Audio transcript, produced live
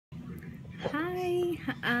Hi,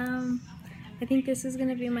 I think this is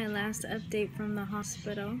gonna be my last update from the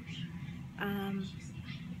hospital. Um,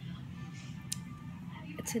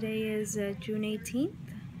 Today is June 18th.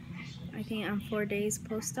 I think I'm 4 days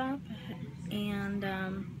post-op, and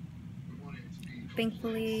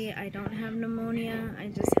thankfully I don't have pneumonia. I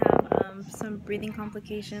just have some breathing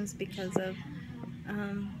complications because of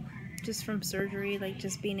just from surgery, like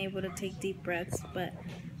just being able to take deep breaths, but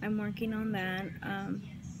I'm working on that.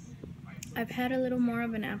 I've had a little more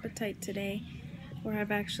of an appetite today, where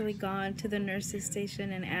I've actually gone to the nurse's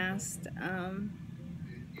station and asked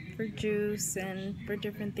for juice and for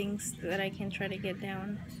different things that I can try to get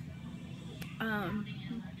down.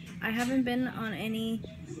 I haven't been on any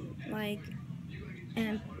like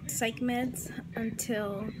psych meds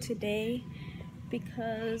until today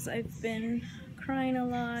because I've been crying a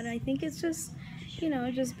lot. I think it's just,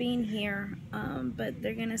 just being here. But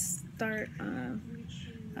they're gonna start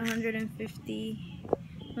 150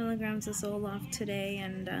 milligrams of Zoloft today,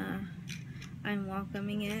 and I'm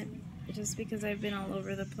welcoming it just because I've been all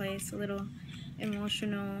over the place, a little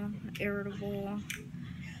emotional, irritable,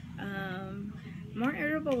 more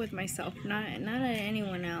irritable with myself, not at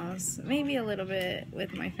anyone else, maybe a little bit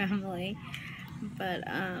with my family, but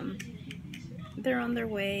they're on their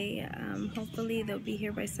way. Hopefully they'll be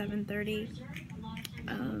here by 7:30.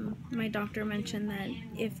 My doctor mentioned that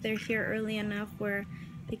if they're here early enough where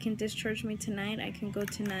they can discharge me tonight, I can go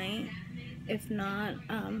tonight. If not,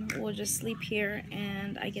 we'll just sleep here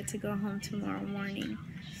and I get to go home tomorrow morning.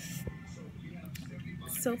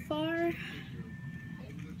 So far,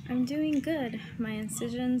 I'm doing good. My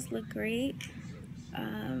incisions look great.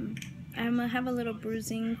 I have a little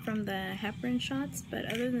bruising from the heparin shots, but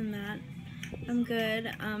other than that, I'm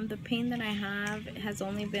good. The pain that I have has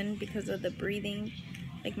only been because of the breathing,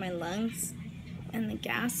 like my lungs and the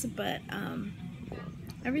gas, but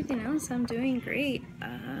everything else I'm doing great.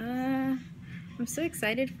 I'm so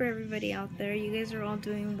excited for everybody out there. You guys are all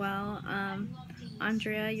doing well.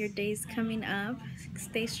 Andrea, your day's coming up.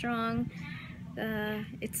 Stay strong.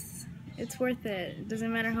 It's worth it. It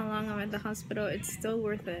doesn't matter how long I'm at the hospital, it's still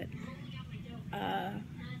worth it.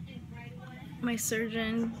 My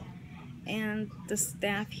surgeon and the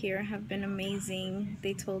staff here have been amazing.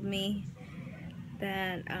 They told me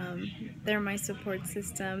that they're my support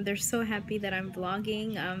system. They're so happy that I'm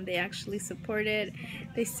vlogging. They actually support it.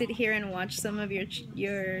 They sit here and watch some of your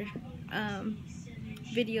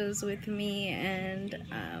videos with me, and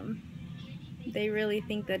they really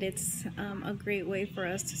think that it's a great way for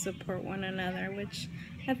us to support one another, which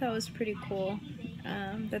I thought was pretty cool,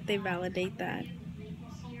 that they validate that.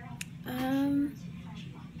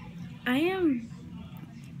 I am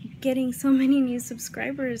getting so many new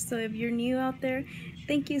subscribers, so if you're new out there,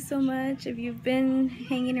 thank you so much. If you've been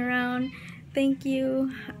hanging around, thank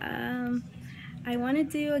you. I want to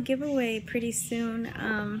do a giveaway pretty soon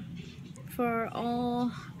for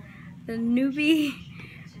all the newbie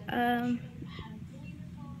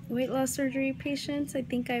weight loss surgery patients. I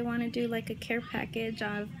think I want to do like a care package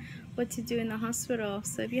of what to do in the hospital.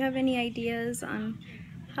 So if you have any ideas on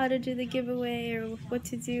how to do the giveaway or what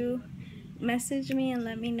to do, message me and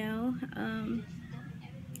let me know.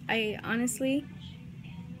 I honestly,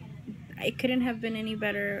 it couldn't have been any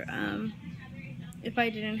better if I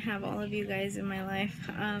didn't have all of you guys in my life.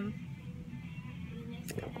 I'm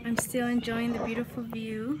still enjoying the beautiful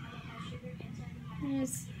view.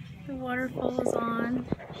 There's the waterfalls on.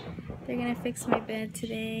 They're gonna fix my bed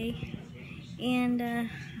today, and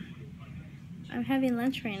I'm having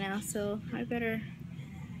lunch right now, so I better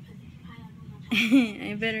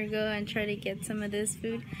I better go and try to get some of this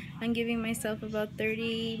food. I'm giving myself about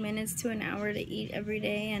 30 minutes to an hour to eat every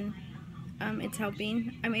day, and it's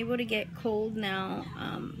helping. I'm able to get cold now.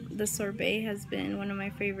 The sorbet has been one of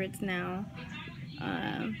my favorites now.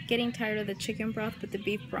 Getting tired of the chicken broth, but the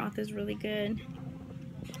beef broth is really good.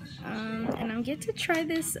 And I'm get to try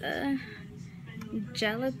this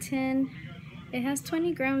gelatin. It has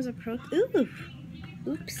 20 grams of protein.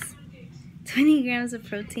 Oops. 20 grams of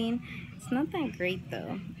protein. It's not that great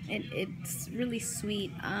though. It's really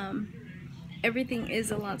sweet. Everything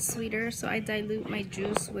is a lot sweeter, so I dilute my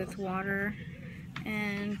juice with water,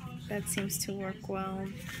 and that seems to work well.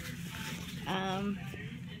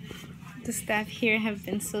 The staff here have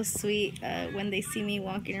been so sweet when they see me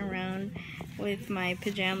walking around with my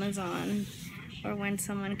pajamas on, or when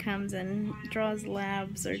someone comes and draws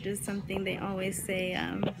labs or does something, they always say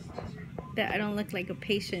that I don't look like a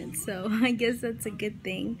patient, so I guess that's a good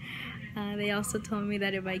thing. They also told me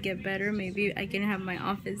that if I get better, maybe I can have my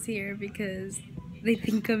office here because they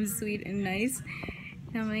think I'm sweet and nice.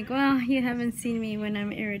 And I'm like, well, you haven't seen me when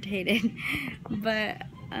I'm irritated. But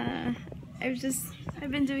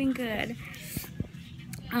I've been doing good.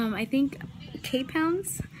 I think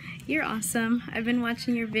K-Pounds, you're awesome. I've been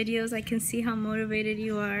watching your videos. I can see how motivated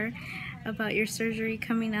you are about your surgery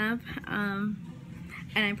coming up. And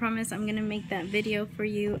I promise I'm gonna make that video for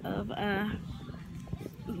you of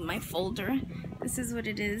my folder. This is what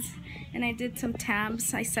it is. And I did some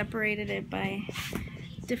tabs. I separated it by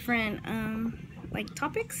different like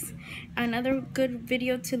topics. Another good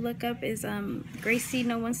video to look up is Gracie,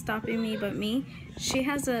 No One's Stopping Me But Me. She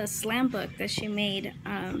has a slam book that she made,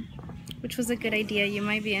 which was a good idea. You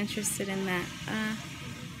might be interested in that.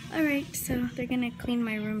 Alright, so they're gonna clean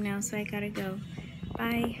my room now, so I gotta go.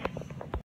 Bye.